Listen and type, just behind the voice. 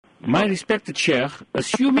My respected Sheikh,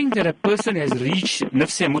 assuming that a person has reached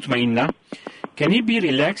nafs mutmainna, can he be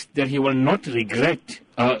relaxed that he will not regress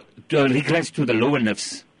to the lower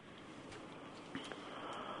nafs?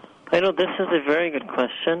 I know this is a very good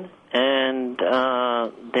question, and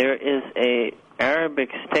there is a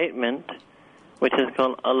Arabic statement which is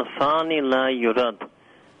called al-fani la yurad,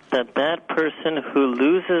 that person who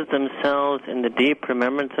loses themselves in the deep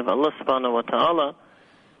remembrance of Allah subhanahu wa ta'ala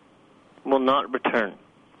will not return.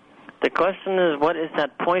 The question is, what is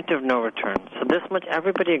that point of no return? So this much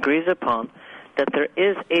everybody agrees upon, that there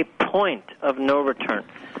is a point of no return.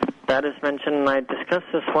 That is mentioned, and I discussed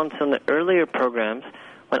this once in the earlier programs,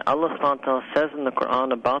 when Allah subhanahu wa ta'ala says in the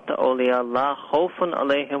Quran about the awliya, la khawfun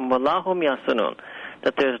alayhim wa la hum yasunun,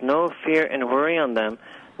 that there's no fear and worry on them,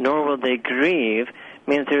 nor will they grieve,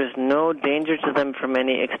 means there is no danger to them from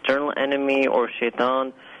any external enemy or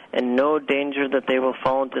shaitan, and no danger that they will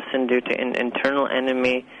fall into sin due to an internal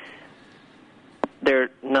enemy, their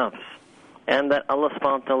nafs. And that Allah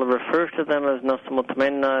subhanahu wa ta'ala refers to them as nafs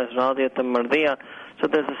mutmainna, as radiyatun mardiyah. So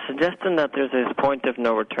there's a suggestion that there's this point of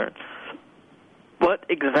no return. What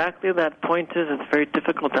exactly that point is, it's very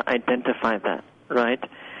difficult to identify that, right?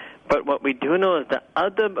 But what we do know is the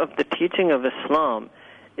adab of the teaching of Islam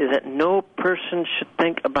is that no person should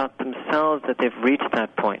think about themselves that they've reached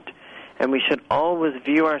that point. And we should always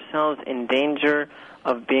view ourselves in danger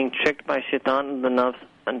of being tricked by shaitan and the nafs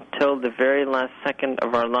until the very last second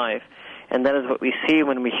of our life. And that is what we see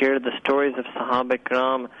when we hear the stories of Sahaba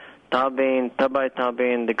Ikram, Tabi'in, Tabai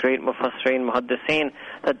Tabi'in, the great Mufassirin, Muhaddiseen,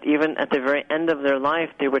 that even at the very end of their life,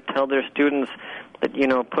 they would tell their students that,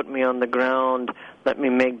 put me on the ground, let me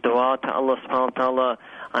make dua to Allah subhanahu wa ta'ala.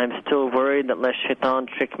 I'm still worried that lest shaitan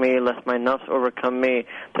trick me, lest my nafs overcome me.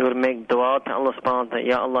 They would make dua to Allah subhanahu wa ta'ala,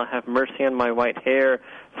 Ya Allah, have mercy on my white hair,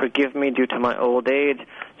 forgive me due to my old age.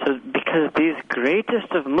 So because these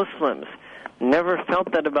greatest of Muslims never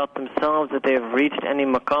felt that about themselves, that they have reached any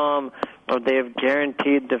maqam, or they have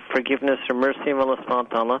guaranteed the forgiveness or mercy of Allah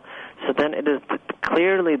subhanahu wa ta'ala. So then it is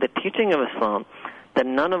clearly the teaching of Islam that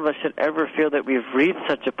none of us should ever feel that we've reached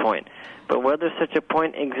such a point. But whether such a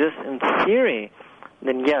point exists in theory,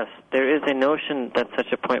 then yes, there is a notion that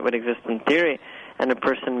such a point would exist in theory, and a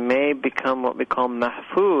person may become what we call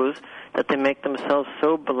mahfuz, that they make themselves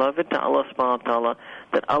so beloved to Allah subhanahu wa ta'ala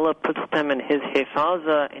that Allah puts them in His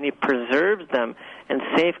hifaza and He preserves them and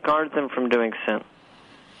safeguards them from doing sin.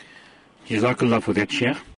 Jazakallah for that, Sheikh.